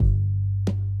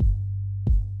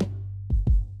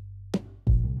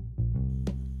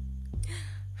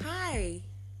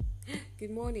Good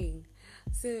morning.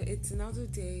 So it's another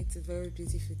day, it's a very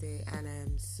beautiful day, and I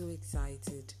am so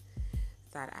excited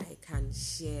that I can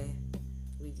share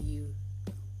with you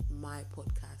my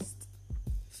podcast,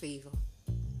 Favor.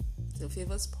 So,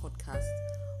 Favor's podcast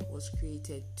was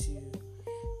created to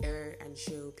air and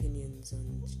share opinions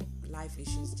on life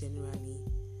issues generally,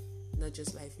 not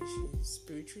just life issues,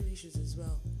 spiritual issues as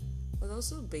well, but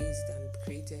also based and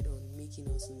created on making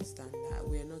us understand that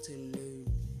we are not alone.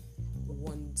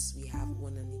 Once we have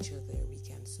one on each other, we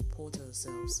can support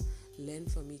ourselves, learn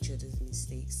from each other's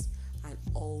mistakes, and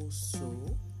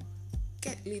also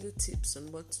get little tips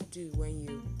on what to do when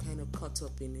you're kind of caught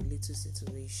up in a little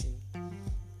situation.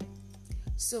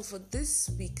 So for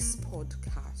this week's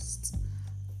podcast,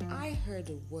 I heard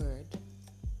a word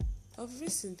of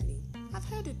recently. I've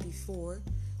heard it before,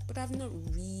 but I've not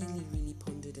really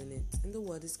pondered on it. And the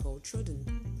word is called trodden.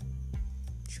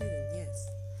 Trodden, yes.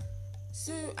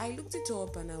 So I looked it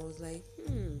up and I was like,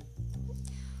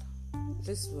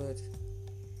 this word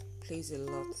plays a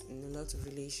lot in a lot of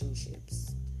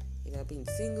relationships. Either being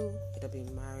single, either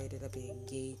being married, either being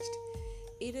engaged,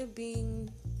 either being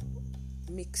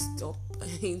mixed up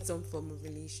in some form of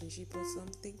relationship or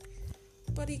something.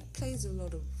 But it plays a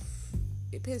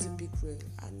big role,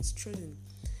 and it's trodden.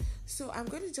 So I'm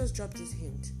going to just drop this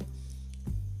hint.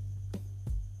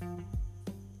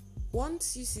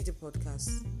 Once you see the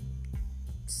podcast,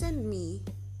 send me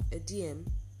a DM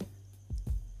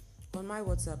on my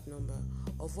WhatsApp number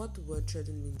of what the word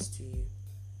trodden means to you.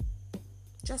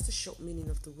 Just a short meaning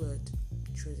of the word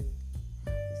trodden.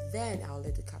 Then I'll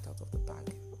let the cat out of the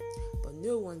bag. But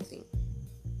know one thing.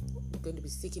 We're going to be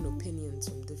seeking opinions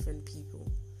from different people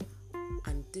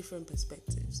and different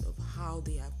perspectives of how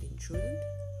they have been trodden,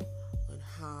 on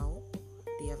how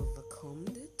they have overcome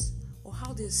it, or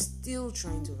how they're still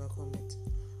trying to overcome it.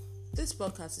 This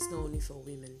podcast is not only for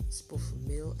women, it's both for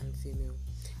male and female.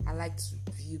 I like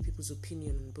to view people's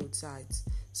opinion on both sides,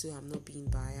 so I'm not being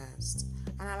biased.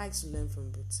 And I like to learn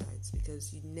from both sides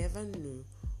because you never know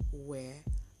where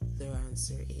the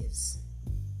answer is.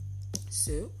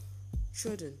 So,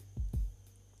 trodden.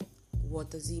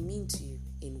 What does it mean to you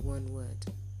in one word?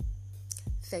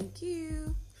 Thank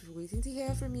you. Waiting to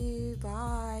hear from you.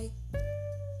 Bye.